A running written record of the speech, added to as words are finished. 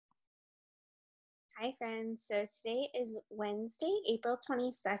Hi friends, so today is Wednesday, April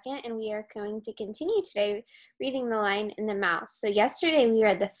 22nd, and we are going to continue today reading The Lion and the Mouse. So yesterday we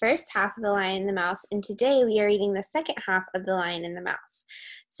read the first half of The Lion and the Mouse, and today we are reading the second half of The Lion and the Mouse.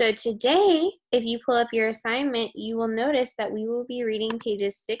 So today, if you pull up your assignment, you will notice that we will be reading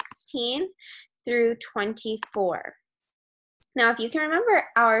pages 16 through 24. Now, if you can remember,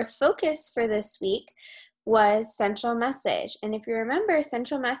 our focus for this week was central message. And if you remember,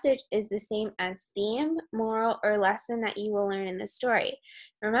 central message is the same as theme, moral, or lesson that you will learn in the story.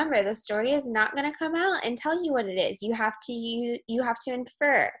 Remember, the story is not going to come out and tell you what it is. You have to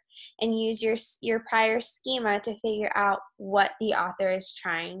infer and use your prior schema to figure out what the author is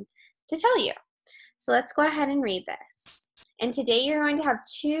trying to tell you. So let's go ahead and read this. And today you're going to have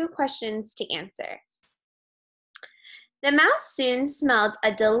 2 questions to answer. The mouse soon smelled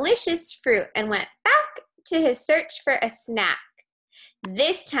a delicious fruit and went back to his search for a snack.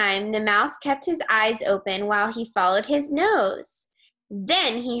 This time, the mouse kept his eyes open while he followed his nose.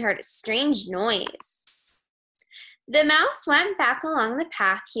 Then he heard a strange noise. The mouse went back along the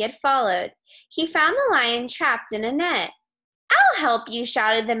path he had followed. He found the lion trapped in a net. "I'll help you,"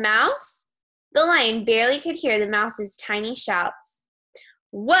 shouted the mouse. The lion barely could hear the mouse's tiny shouts.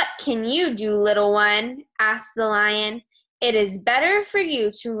 "What can you do, little one?" asked the lion. "It is better for you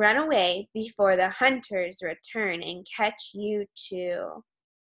to run away before the hunters return and catch you too."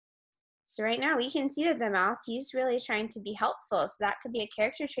 So right now we can see that the mouse, he's really trying to be helpful. So that could be a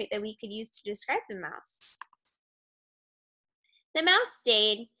character trait that we could use to describe the mouse. The mouse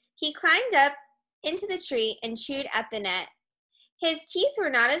stayed. He climbed up into the tree and chewed at the net. His teeth were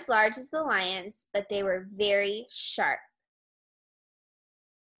not as large as the lion's, but they were very sharp.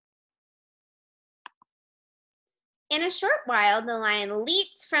 In a short while, the lion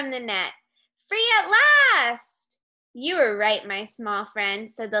leaped from the net. "Free at last!" "You were right, my small friend,"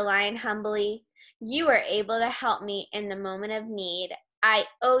 said the lion humbly. "You were able to help me in the moment of need. I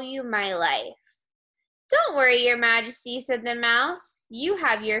owe you my life." "Don't worry, your majesty," said the mouse. "You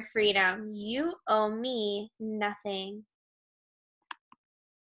have your freedom. You owe me nothing."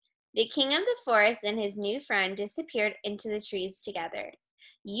 The king of the forest and his new friend disappeared into the trees together.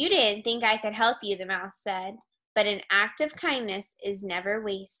 "You didn't think I could help you," the mouse said, "but an act of kindness is never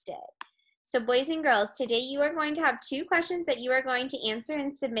wasted." So boys and girls, today you are going to have 2 questions that you are going to answer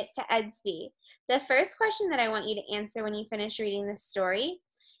and submit to Edsby. The first question that I want you to answer when you finish reading the story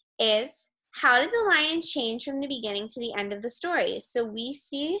is, how did the lion change from the beginning to the end of the story? So we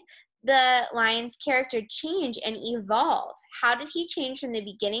see the lion's character change and evolve. How did he change from the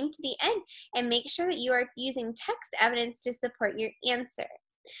beginning to the end? And make sure that you are using text evidence to support your answer.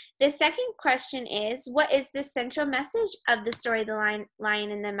 The second question is, what is the central message of the story, The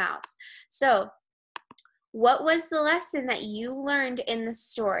Lion and the Mouse? So what was the lesson that you learned in the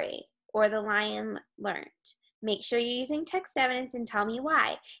story, or the lion learned? Make sure you're using text evidence and tell me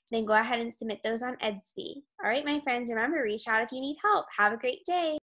why. Then go ahead and submit those on Edsby. All right, my friends, remember, reach out if you need help. Have a great day.